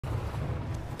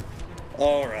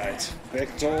Alright,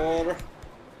 Victor.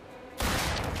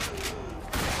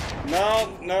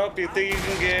 Nope, nope, you think you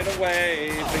can get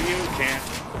away, but you can't.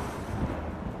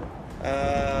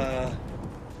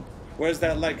 Where's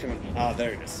that light coming? Ah,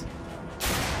 there it is.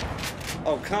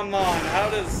 Oh, come on, how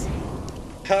does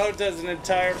an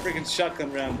entire freaking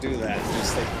shotgun round do that?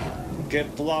 Just like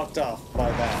get blocked off by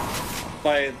that.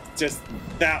 By just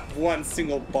that one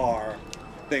single bar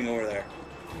thing over there.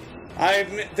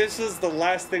 This was the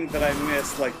last thing that I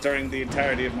missed like during the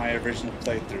entirety of my original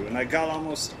playthrough, and I got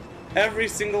almost every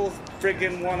single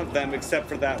freaking one of them except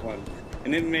for that one,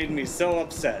 and it made me so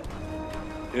upset.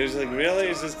 It was like, really?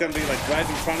 It's just gonna be like right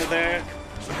in front of there?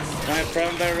 Right in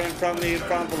front of there, right in front of me, in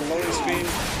front of the loading screen?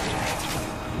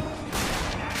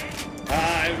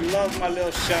 Ah, I love my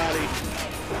little shotty.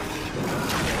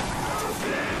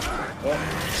 Oh,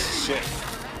 shit.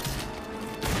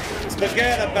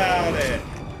 Forget about it.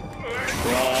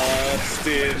 Trust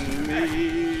in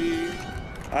me.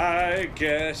 I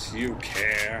guess you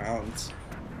can't,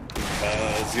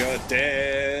 because you're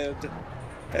dead,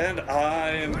 and I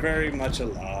am very much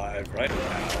alive right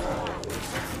now.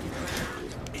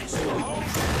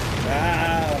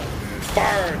 Ah,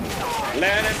 burn!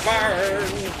 Let it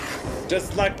burn!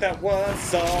 Just like that one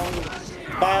song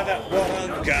by that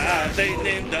one guy they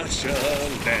named Usher,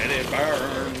 Let It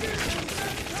Burn.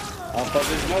 Off of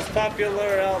his most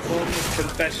popular album,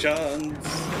 Confessions.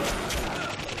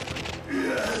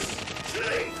 Yes,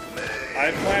 take me.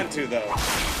 I plan to, though.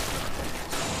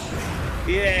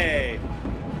 Yay!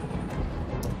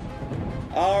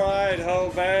 Alright, hoe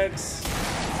bags.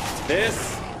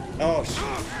 This? Oh,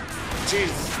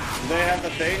 jeez. They have the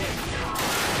thing?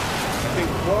 I think,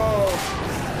 whoa.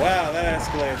 Wow, that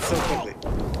escalated so quickly.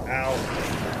 Ow.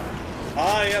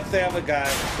 Ah, yep, they have a guy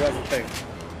who has a thing.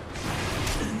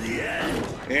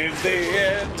 In the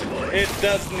end, it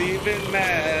doesn't even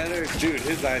matter. Dude,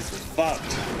 his eyes are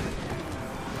fucked.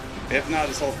 If not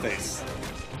his whole face.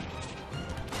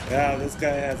 Yeah, this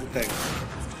guy has a thing.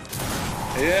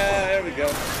 Yeah, there we go.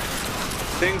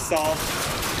 Thing solved.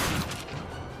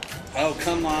 Oh,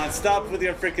 come on. Stop with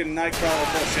your freaking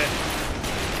Nightcrawler bullshit.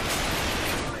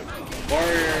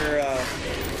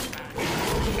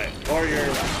 Or your,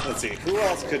 let's see, who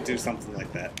else could do something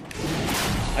like that?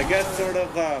 I guess sort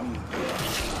of,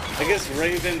 I guess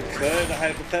Raven could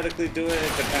hypothetically do it.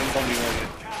 It depends on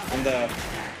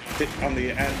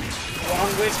the end,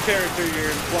 on which character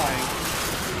you're implying.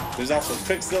 There's also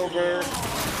Quicksilver,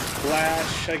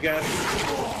 Flash, I guess.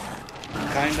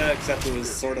 Kinda, except it was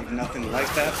sort of nothing like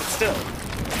that, but still.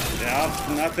 Yeah,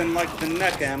 nothing like the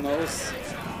neck ammos.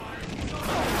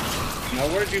 Now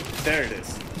where'd you, there it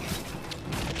is.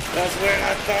 That's when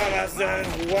I thought I said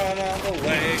one on the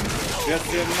way.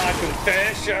 Just in my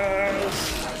confessions.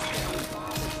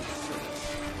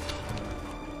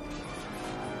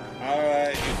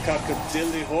 Alright, you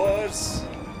cockadilly horse.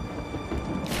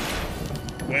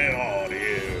 Where are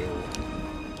you?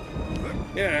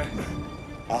 Yeah.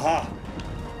 Aha.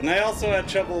 And I also had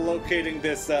trouble locating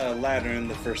this ladder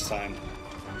the first time.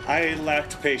 I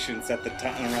lacked patience at the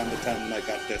time, around the time I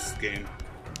got this game.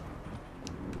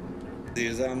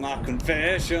 These are my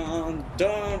confessions,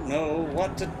 don't know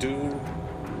what to do,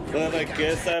 but I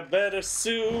guess I better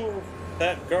sue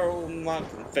that girl with my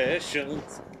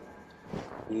confessions.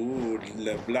 Ooh,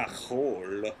 the black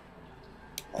hole.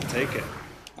 I'll take it.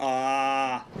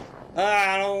 Ah,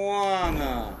 I don't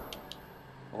wanna.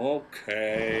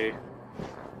 Okay.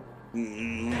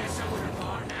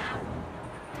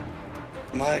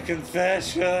 My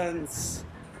confessions.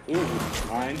 Ooh,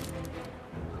 mine.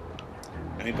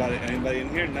 Anybody in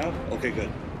here? No? Okay,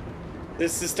 good.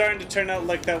 This is starting to turn out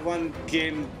like that one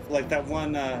game, like that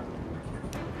one,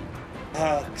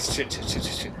 shit.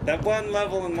 That one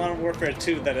level in Modern Warfare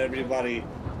 2 that everybody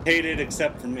hated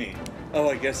except for me. Oh,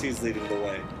 I guess he's leading the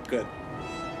way. Good.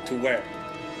 To where?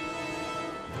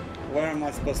 Where am I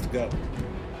supposed to go?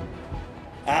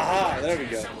 Aha, there we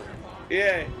go.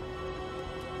 Yay.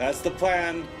 That's the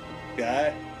plan,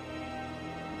 guy.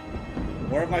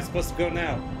 Where am I supposed to go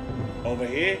now? Over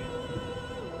here?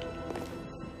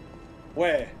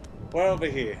 Where? Where over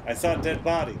here? I saw a dead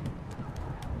body.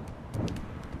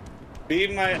 Be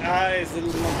my eyes,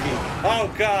 little monkey.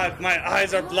 Oh god, my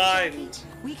eyes are blind.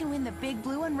 We can win the big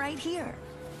blue one right here.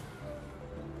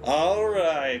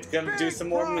 Alright, gonna do some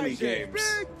more mini games.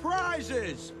 Big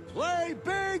prizes! Play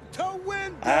big to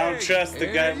win big! I don't trust the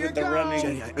guy with the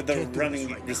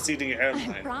running, receding hairline.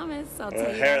 I promise, I'll tell Or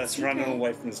you hair that that's secret. running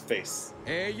away from his face.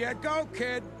 Here you go,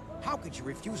 kid. How could you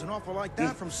refuse an offer like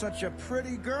that from such a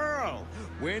pretty girl?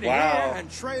 Win Wow. here and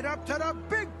trade up to the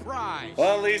big prize.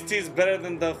 Well, at least he's better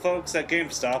than the folks at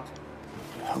GameStop. What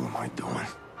the hell am I doing?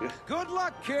 Good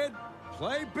luck, kid.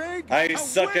 Play big. I and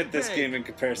suck win at this big. game in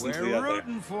comparison to the We're other.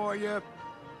 rooting for you.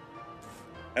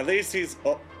 At least he's...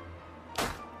 Oh,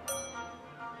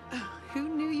 Who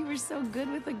knew you were so good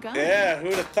with a gun? yeah,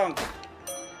 who'd have thunk?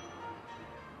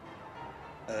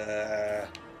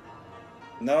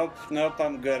 Nope,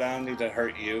 I'm good. I don't need to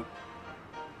hurt you.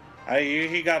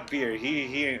 He got beer.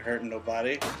 He ain't hurting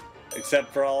nobody.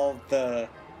 Except for all the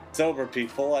sober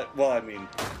people. Well, I mean,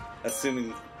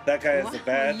 assuming that guy has a You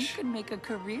badge. could make a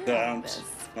career So out I'm of this.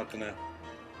 not gonna...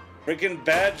 Freaking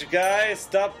badge guy,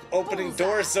 stop opening Bullseye.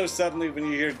 doors so suddenly when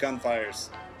you hear gunfires.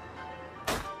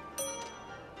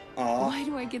 Aw. Why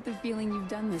do I get the feeling you've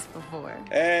done this before?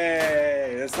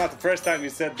 Hey, that's not the first time you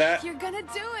said that. You're gonna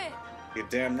do it! You're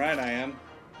damn right I am.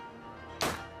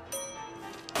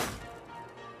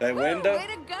 That Woo, window? way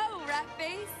to go, rat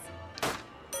face!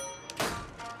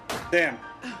 Damn.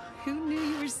 Who knew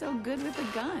you were so good with a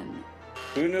gun?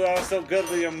 Who knew I was so good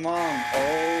with your mom?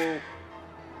 Oh.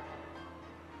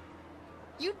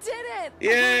 You did it!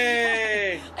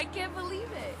 Yay! I can't believe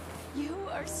it. You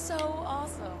are so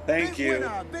awesome. Thank you.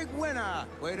 Big winner.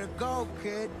 Way to go,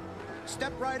 kid.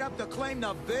 Step right up to claim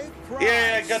the big prize.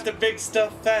 Yeah, I got the big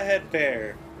stuffed fathead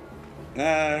bear.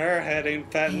 Her head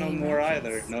ain't fat no Hey, more Ruckus.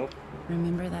 either. Nope.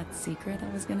 Remember that secret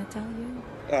I was gonna tell you?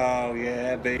 Oh,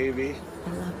 yeah, baby.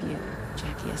 I love you,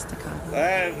 Jackie Estacado.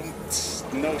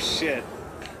 No shit.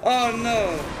 Oh,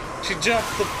 no. She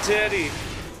jumped the teddy.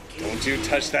 Don't you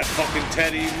touch that fucking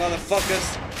teddy, you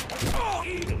motherfuckers.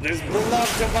 This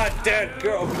belongs to my dead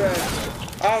girlfriend.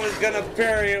 I was gonna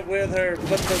bury it with her,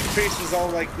 but the priest was all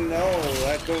like, no,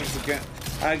 that goes again.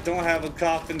 I don't have a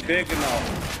coffin big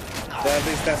enough. But at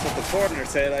least that's what the coroner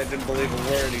said. I didn't believe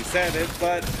a word he said it,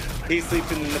 but he's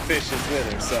sleeping in the fishes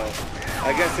with her, so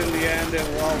I guess in the end it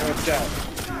all works out.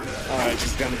 Alright,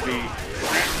 just gonna be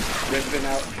ripping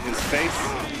out his face.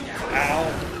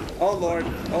 Ow. Oh lord,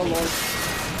 oh lord.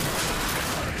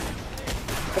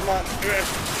 Come on.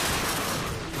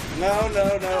 No.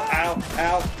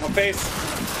 Ow, my face.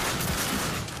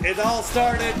 It all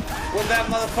started when that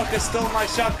motherfucker stole my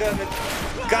shotgun and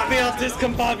got me all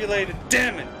discombobulated.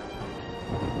 Damn it.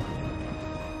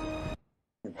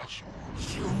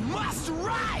 You must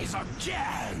rise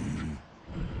again.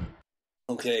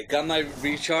 Okay, got my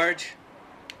recharge.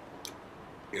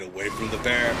 Get away from the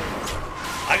bear.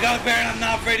 I got a bear and I'm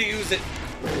not afraid to use it.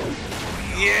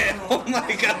 Yeah, oh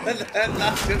my god, that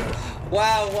knocked him.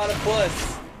 Wow, what a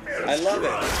puss. I love it.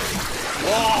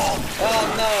 Oh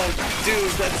no,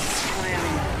 dude, that's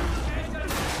slamming.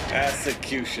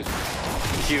 Execution.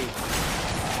 Cute.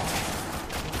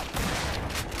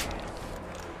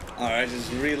 Alright,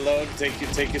 just reload. Take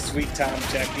your sweet time,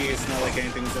 Jackie. It's not like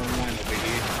anything's on mine over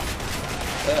here.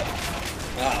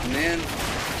 Oh man.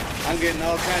 I'm getting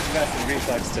all kinds of acid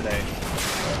reflux today.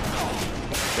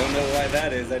 Don't know why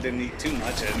that is. I didn't eat too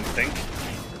much, I didn't think.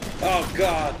 Oh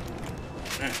god.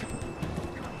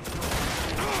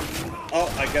 Oh,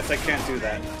 I guess I can't do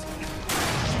that.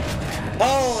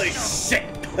 Holy shit!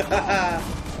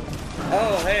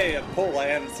 Oh, hey, a pole. I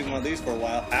haven't seen one of these for a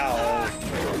while. Ow.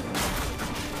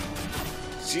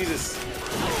 Jesus.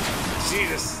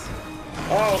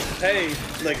 Oh, hey,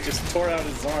 like, just tore out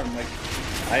his arm. Like,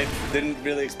 I didn't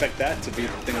really expect that to be the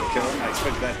thing to kill him. I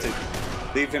expected that to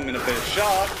leave him in a bit of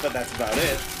shock, but that's about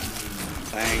it.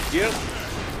 Thank you.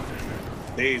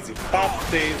 Daisy pop, oh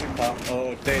daisy pop,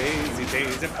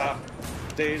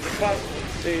 daisy pop,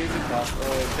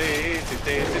 oh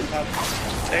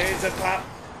daisy pop.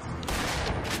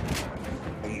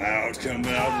 Come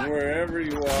out, wherever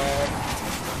you are.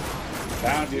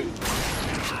 Found you.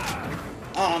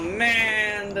 Oh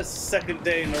man, the second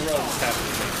day in a row this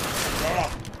happened to me.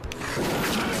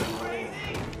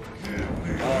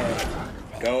 Alright,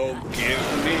 go give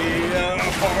me a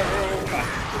home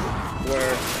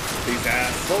where these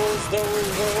assholes don't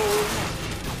go,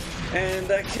 and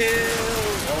I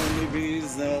kill only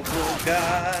reasonable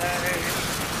guys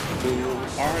who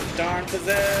aren't darn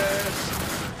possessed.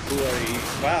 Who are you?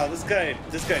 Wow, this guy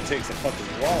takes a fucking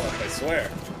wallop, I swear.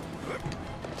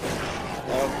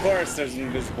 Well, of course there's an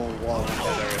invisible wall in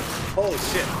that area. Holy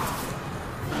shit.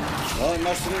 Well, I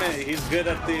must admit, he's good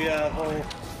at the whole...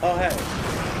 Oh, hey.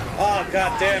 Oh,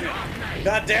 god damn it.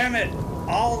 God damn it.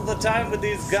 All the time with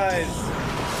these guys.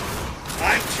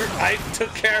 I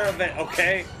took care of it,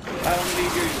 okay? I don't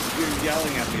need you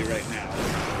yelling at me right now.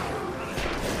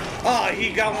 Oh,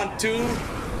 he got one too?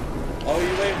 Oh,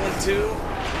 you ate one too?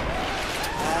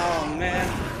 Oh, man.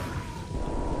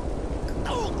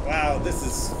 Wow, this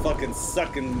is fucking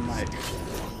sucking my...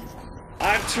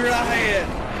 I'm trying!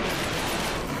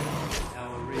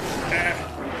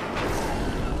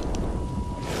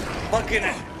 Fucking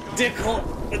dickhole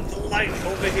with the light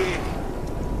over here.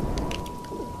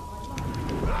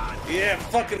 Yeah,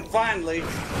 fucking finally. Ow!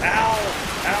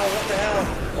 Ow, what the hell?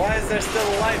 Why is there still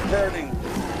a light burning?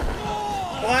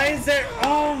 Why is there?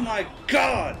 Oh my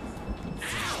god!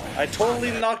 I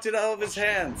totally knocked it out of his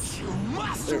hands.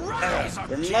 There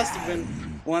must have been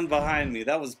one behind me.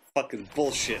 That was fucking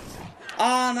bullshit.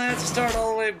 Oh, and I have to start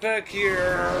all the way back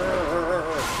here.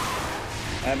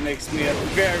 That makes me a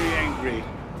very angry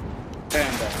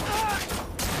panda.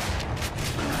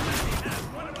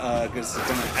 I guess it's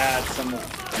gonna add some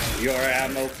of your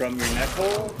ammo from your neck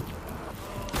hole.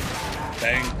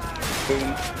 Bang.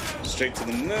 Boom. Straight to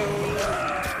the moon.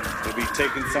 We'll be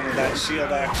taking some of that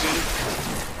shield action.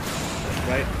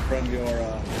 Right from your,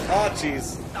 oh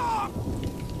jeez.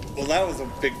 Well, that was a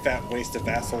big fat waste of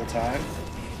asshole time.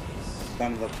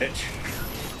 Son of a bitch.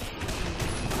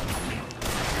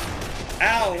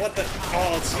 Ow, what the?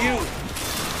 Oh, it's you.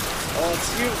 Oh,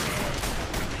 it's you.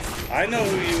 I know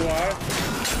who you are.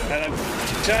 And I'm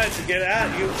trying to get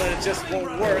at you, but it just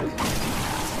won't work.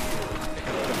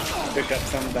 Pick up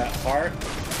some of that heart.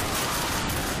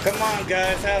 Come on,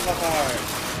 guys, have a heart.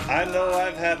 I know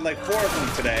I've had like 4 of them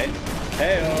today.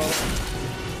 Hey-oh.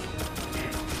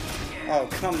 Oh,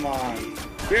 come on.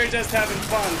 We're just having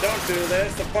fun. Don't do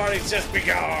this. The party's just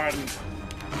begun.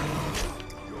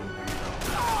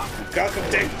 Got him,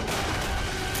 ding.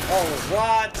 Oh,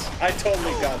 what? I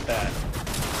totally got that.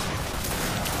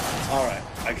 Alright,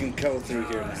 I can go through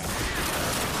here now.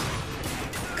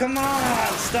 Come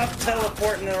on! Stop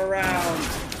teleporting around!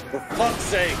 For fuck's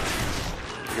sake!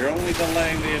 You're only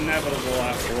delaying the inevitable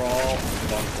after all.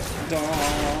 Dun,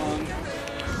 dun, dun.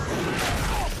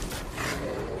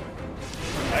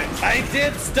 I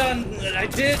did stun, I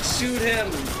did shoot him.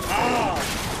 Ah,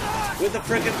 with the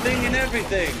frickin' thing and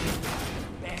everything.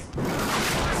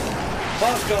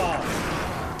 Fuck off.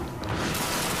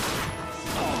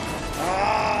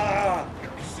 Ah.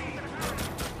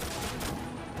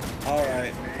 All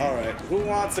right. Who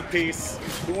wants a piece?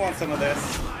 Who wants some of this?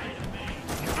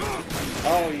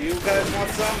 Oh, you guys want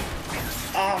some?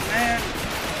 Oh man,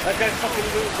 that guy fucking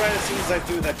moved right as soon as I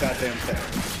do that goddamn thing.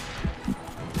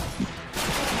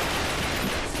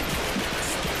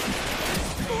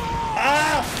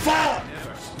 Ah, fuck!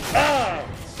 Ah!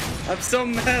 I'm so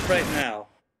mad right now.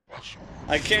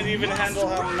 I can't even handle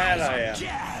how mad I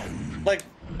am. Like,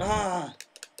 ah.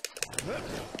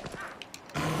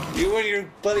 You and your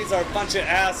buddies are a bunch of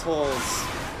assholes.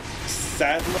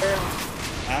 Sadler?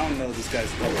 I don't know this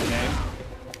guy's fucking name.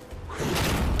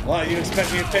 Well, you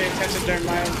expect me to pay attention during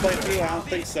my own playthrough? I don't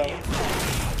think so.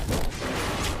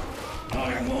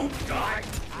 I won't die.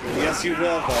 Yes, you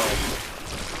will, though.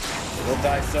 We'll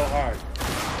die so hard.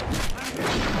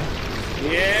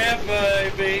 Yeah,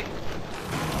 baby.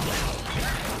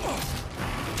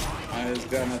 It's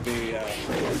gonna be,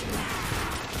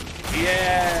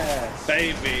 yeah,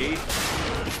 baby.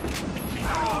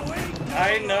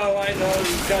 I know,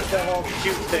 you've got the whole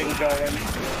cute thing going.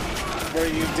 Where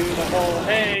you do the whole,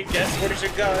 hey, guess where's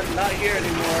your gun? Not here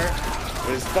anymore.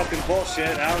 It's fucking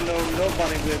bullshit. I don't know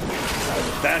nobody with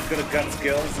that good of gun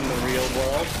skills in the real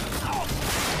world.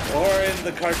 Or in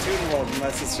the cartoon world,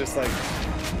 unless it's like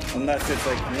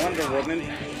Wonder Woman.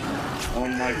 Oh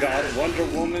my god, Wonder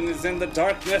Woman is in the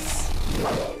darkness.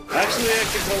 Actually, I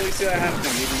can totally see that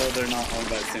happening, even though they're not owned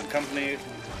by the same company.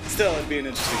 Still, it'd be an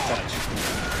interesting touch.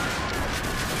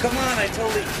 Come on, I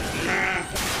totally...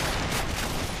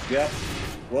 Yep.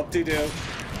 Whoop-de-doo.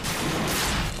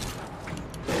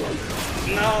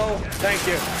 No, thank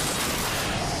you.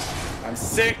 I'm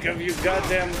sick of you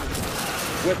goddamn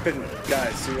whipping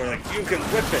guys who are like, you can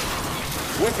whip it.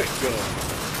 Whip it good.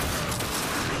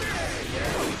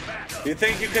 You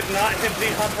think you could not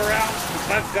hippity hop around for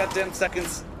 5 goddamn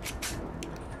seconds?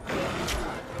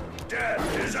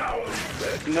 Death is ours.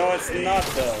 No, it's not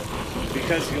though.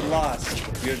 Because you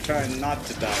lost. You're trying not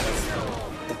to die. That's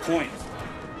the point.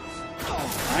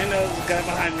 I know there's a guy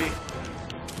behind me.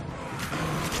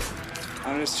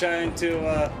 I'm just trying to,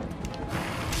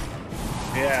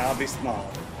 yeah, I'll be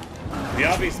small.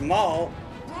 Yeah, I'll be small?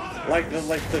 Like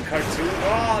the cartoon?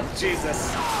 Oh,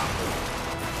 Jesus.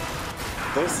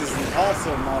 This is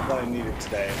also not what I needed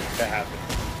today to happen.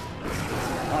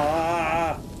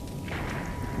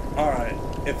 Alright,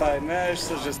 if I manage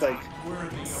to just like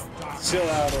chill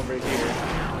out over here.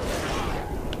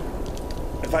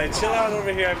 If I chill out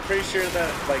over here, I'm pretty sure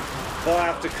that like they'll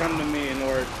have to come to me in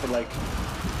order to like...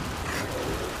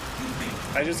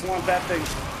 I just want that thing.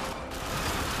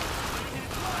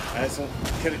 I just want...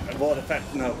 Will it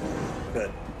affect? No.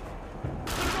 Good.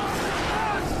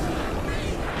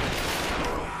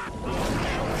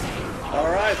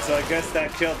 Alright, so I guess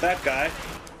that killed that guy.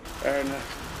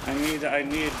 I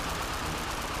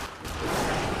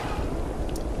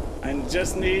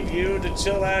just need you to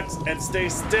chill out and stay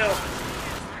still.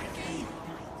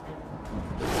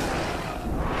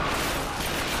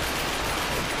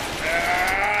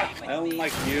 I don't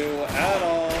like you at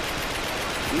all.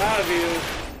 None of you.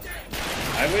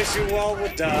 I wish you all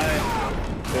would die.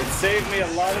 It would save me a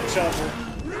lot of trouble.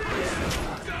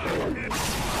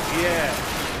 Yeah.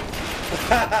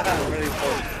 Really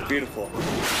cool. Beautiful.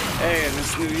 Hey, and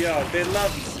it's New York. They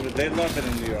love it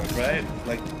in New York, right?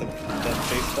 Like the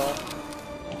baseball.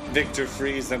 Victor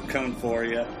Freeze, I'm coming for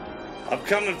you. I'm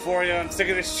coming for you. I'm sick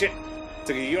of this shit.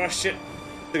 Sick of your shit.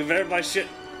 Sick of everybody's shit.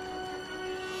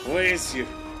 Where's you?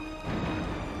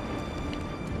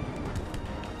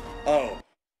 Oh.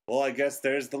 Well, I guess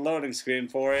there's the loading screen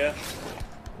for you.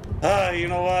 You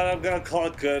know what? I'm gonna call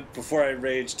it good before I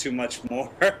rage too much more.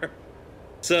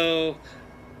 So,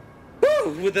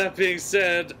 with that being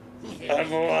said,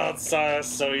 I'm a wild sauce,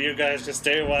 so you guys just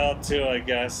stay wild too, I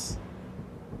guess.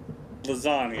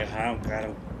 Lasagna, I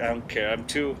don't care.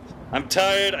 I'm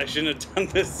tired. I shouldn't have done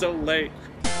this so late.